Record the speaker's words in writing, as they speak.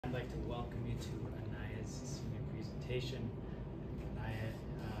presentation. Aniyah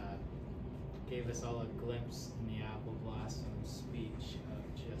gave us all a glimpse in the Apple Blossom speech of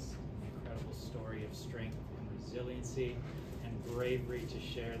just an incredible story of strength and resiliency and bravery to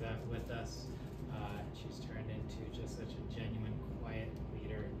share that with us. She's turned into just such a genuine, quiet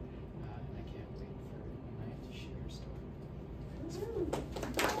leader, and I can't wait for Aniyah to share her story.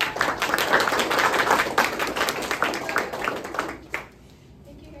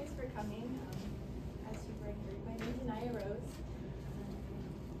 Thank you guys for coming. As you bring through, my name is Aniyah Rose.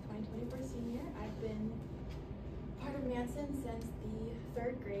 2024 senior. I've been part of Manson since the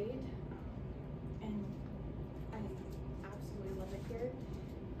 3rd grade, and I absolutely love it here.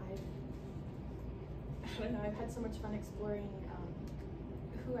 I don't know, I've had so much fun exploring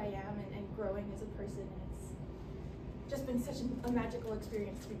who I am and growing as a person, and it's just been such a magical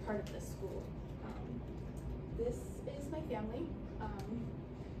experience to be part of this school. This is my family.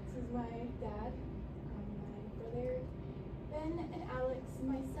 This is my dad, my brother Ben and Alex, and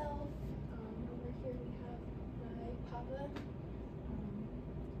myself. Over here we have my papa, and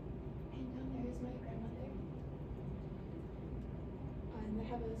down there is my grandmother. And I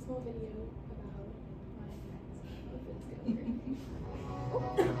have a small video about my friends. I don't know if it's gonna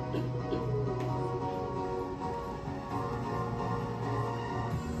work.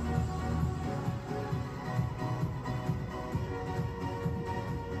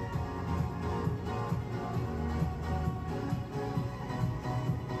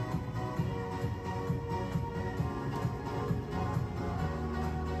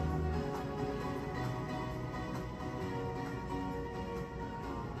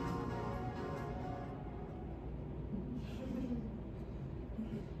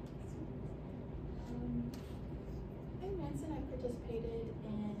 I participated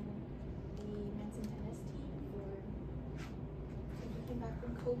in the Manson tennis team since we came back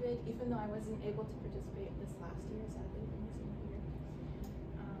from COVID, even though I wasn't able to participate this last year, sadly, for my senior year.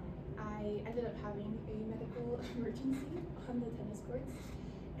 I ended up having a medical emergency on the tennis courts,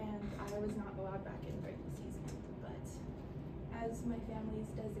 and I was not allowed back in during the season. But as my family's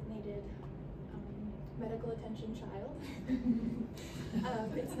designated medical attention child,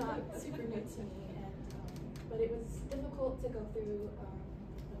 it's not super new to me. But it was difficult to go through a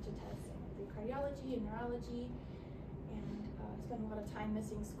bunch of tests. I went through cardiology and neurology, and spent a lot of time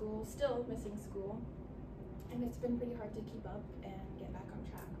missing school, still missing school. And it's been pretty hard to keep up and get back on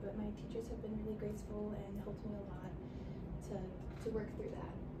track. But my teachers have been really graceful and helped me a lot to work through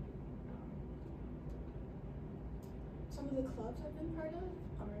that. Some of the clubs I've been part of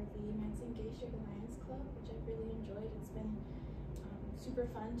are the Manson Gay Straight Alliance Club, which I've really enjoyed. It's been super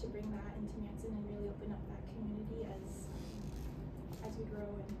fun to bring that into Manson and really open up that community as we grow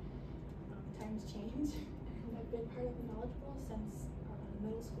and times change. And I've been part of the Knowledge Bowl since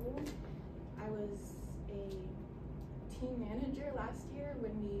middle school. I was a team manager last year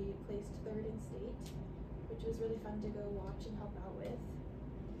when we placed 3rd in state, which was really fun to go watch and help out with.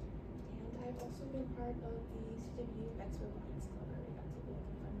 And I've also been part of the CW X Robotics Club, where we got to build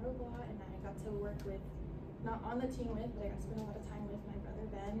a fun robot, and I got to work with, not on the team with, but I got to spend a lot of time with my brother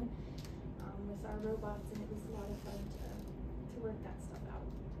Ben with our robots, and it was a lot of fun to work that stuff out.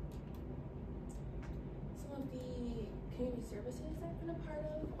 Some of the community services I've been a part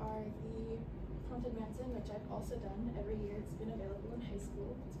of are the Haunted Manson, which I've also done every year. It's been available in high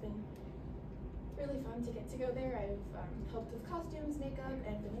school. It's been really fun to get to go there. I've helped with costumes, makeup,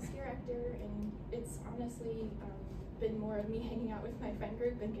 and been a scare actor, and it's honestly been more of me hanging out with my friend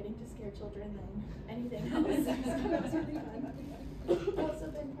group and getting to scare children than anything else. So that was really fun. I've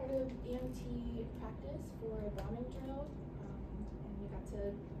also been part of EMT practice for a bombing drill, and we got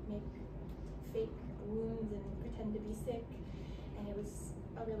to make fake wounds and pretend to be sick, and it was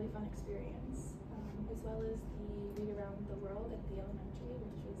a really fun experience, as well as the read around the world at the elementary,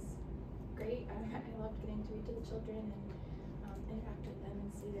 which was great. I loved getting to read to the children and interact with them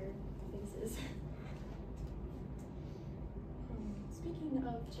and see their faces. Speaking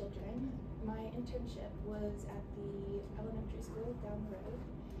of children, my internship was at the elementary school down the road,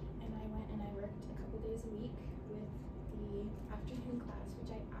 and I went and I worked a couple days a week with the afternoon class, which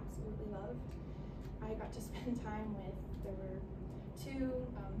I absolutely loved. I got to spend time with, there were 2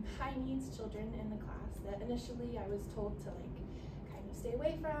 high needs children in the class that initially I was told to kind of stay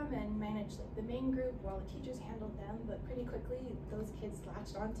away from and manage the main group while the teachers handled them, but pretty quickly those kids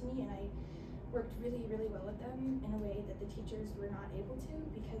latched onto me, and I worked really, really well with them in a way that the teachers were not able to,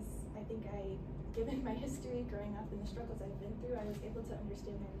 because I think given my history growing up and the struggles I've been through, I was able to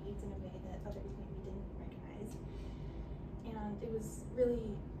understand their needs in a way that others maybe didn't recognize. And it was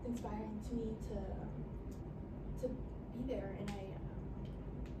really inspiring to me to be there, and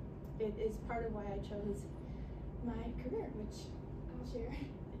it is part of why I chose my career, which I'll share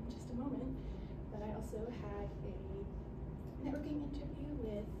in just a moment. But I also had a networking interview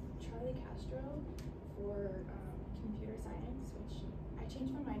with Charlie Castro for computer science, which I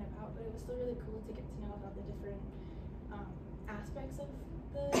changed my mind about, but it was still really cool to get to know about the different aspects of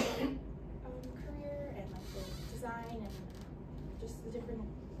the career and like the design and just the different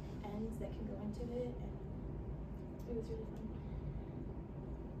ends that can go into it, and it was really fun.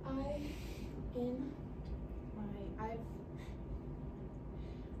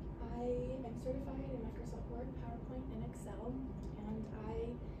 I am certified in Microsoft Word, PowerPoint, and Excel, and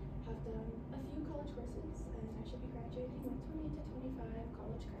I have done a few college courses, and I should be graduating with 20 to 25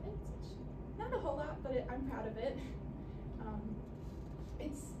 college credits, which not a whole lot, but I'm proud of it.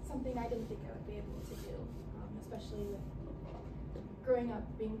 It's something I didn't think I would be able to do, especially with growing up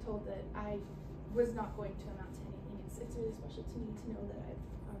being told that I was not going to amount to anything. It's really special to me to know that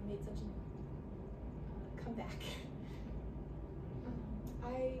I've made such a comeback.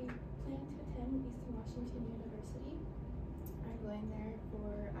 I plan to attend Eastern Washington University. I'm going there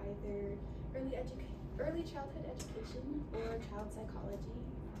for either early childhood education or child psychology.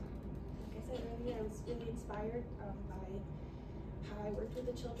 Like I said earlier, I was really inspired by how I worked with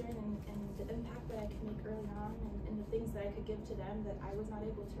the children and the impact that I could make early on, and the things that I could give to them that I was not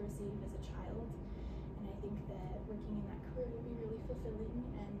able to receive as a child. And I think that working in that career will be really fulfilling,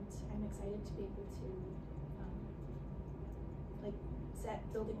 and I'm excited to be able to set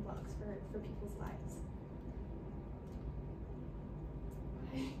building blocks for people's lives.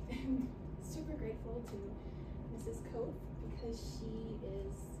 I am super grateful to Mrs. Cope because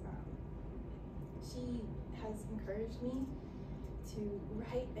she has encouraged me to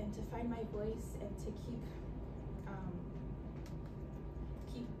write and to find my voice and to keep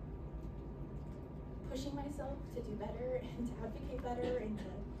pushing myself to do better and to advocate better and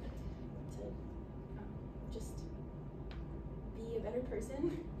to just be a better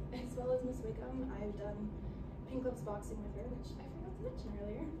person, as well as Miss Wickham. I've done Pink Gloves boxing with her, which I forgot to mention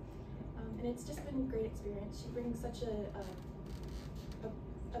earlier, and it's just been a great experience. She brings such a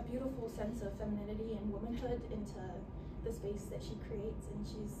beautiful sense of femininity and womanhood into the space that she creates, and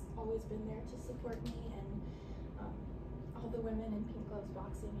she's always been there to support me and all the women in Pink Gloves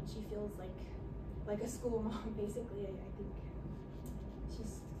boxing, and she feels like a school mom, basically. I think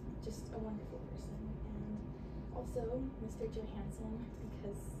she's just a wonderful person. And also Mr. Johansson,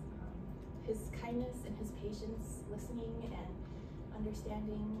 because his kindness and his patience, listening and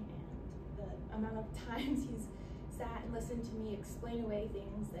understanding, and the amount of times he's sat and listened to me explain away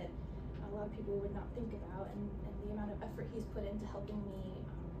things that a lot of people would not think about, and the amount of effort he's put into helping me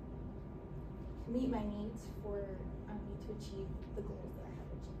meet my needs for me to achieve the goals that I have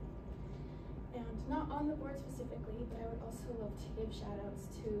achieved. And not on the board specifically, but I would also love to give shout outs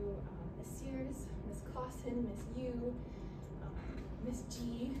to Miss Sears, Miss Clausen, Miss Yu, Miss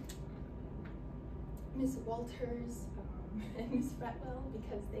G, Miss Walters, and Miss Fretwell,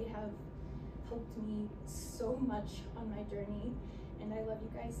 because they have helped me so much on my journey, and I love you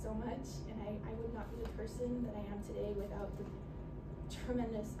guys so much, and I would not be the person that I am today without the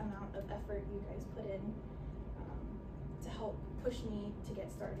tremendous amount of effort you guys put in to help push me to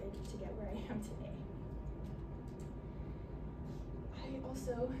get started, to get where I am today. I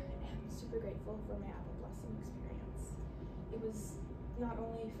also am super grateful for my Apple Blossom experience. It was not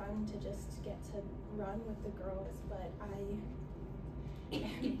only fun to just get to run with the girls, but I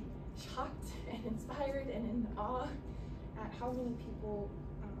am shocked and inspired and in awe at how many people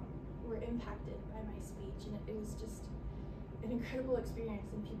were impacted by my speech, and it was just an incredible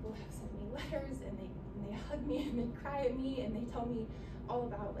experience. And people have sent me letters, and they hug me and they cry at me, and they tell me all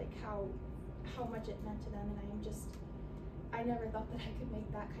about like how much it meant to them, and I never thought that I could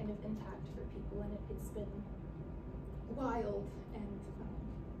make that kind of impact for people, and it's been wild and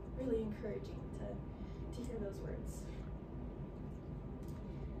really encouraging to hear those words.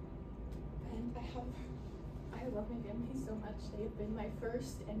 And I love my family so much. They have been my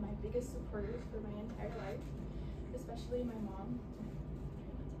first and my biggest supporters for my entire life, especially my mom.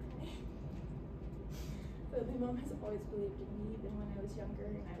 But my mom has always believed in me, even when I was younger,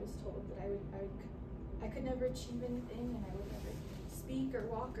 and I was told that I could never achieve anything, and I would never speak or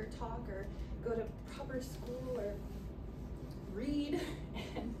walk or talk or go to proper school or read.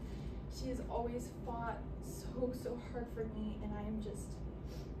 And she has always fought so hard for me, and I am just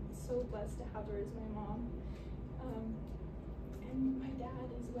so blessed to have her as my mom. And my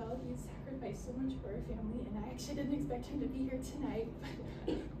dad as well. He's sacrificed so much for our family, and I actually didn't expect him to be here tonight,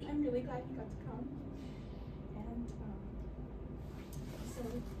 but I'm really glad he got to come. And also,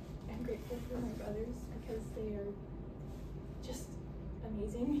 I'm grateful for my brothers because they are just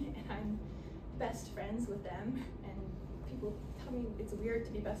amazing, and I'm best friends with them, and people tell me it's weird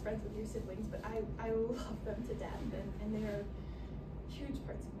to be best friends with your siblings, but I love them to death, and they are huge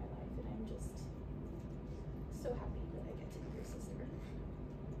parts of my life, and I'm just so happy that I get to be your sister.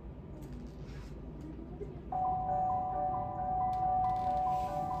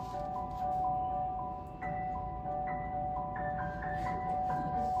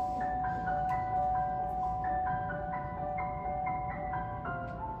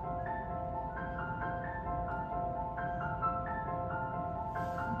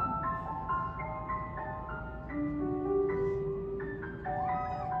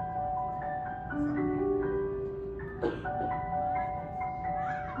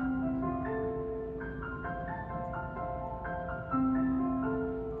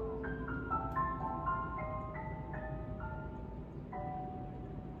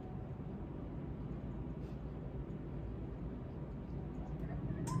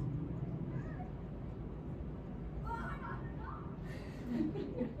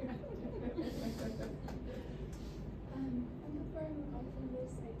 And before I move on from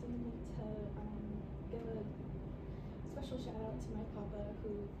this, I do need to give a special shout out to my papa,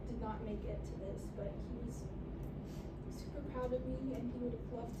 who did not make it to this, but he was super proud of me, and he would have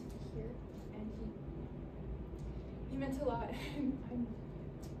loved to be here, and he meant a lot. I'm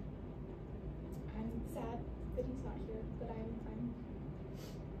sad that he's not here, but I'm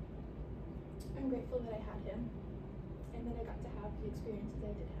grateful that I had him, and that I got to have the experiences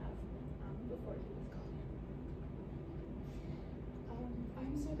I did have before he was gone.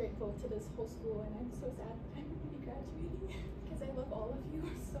 I'm so grateful to this whole school, and I'm so sad that I'm going to be graduating because I love all of you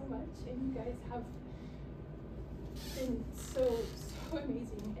so much, and you guys have been so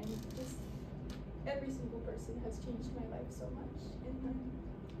amazing, and just every single person has changed my life so much, and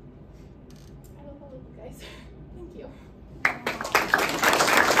I love all of you guys. Thank you.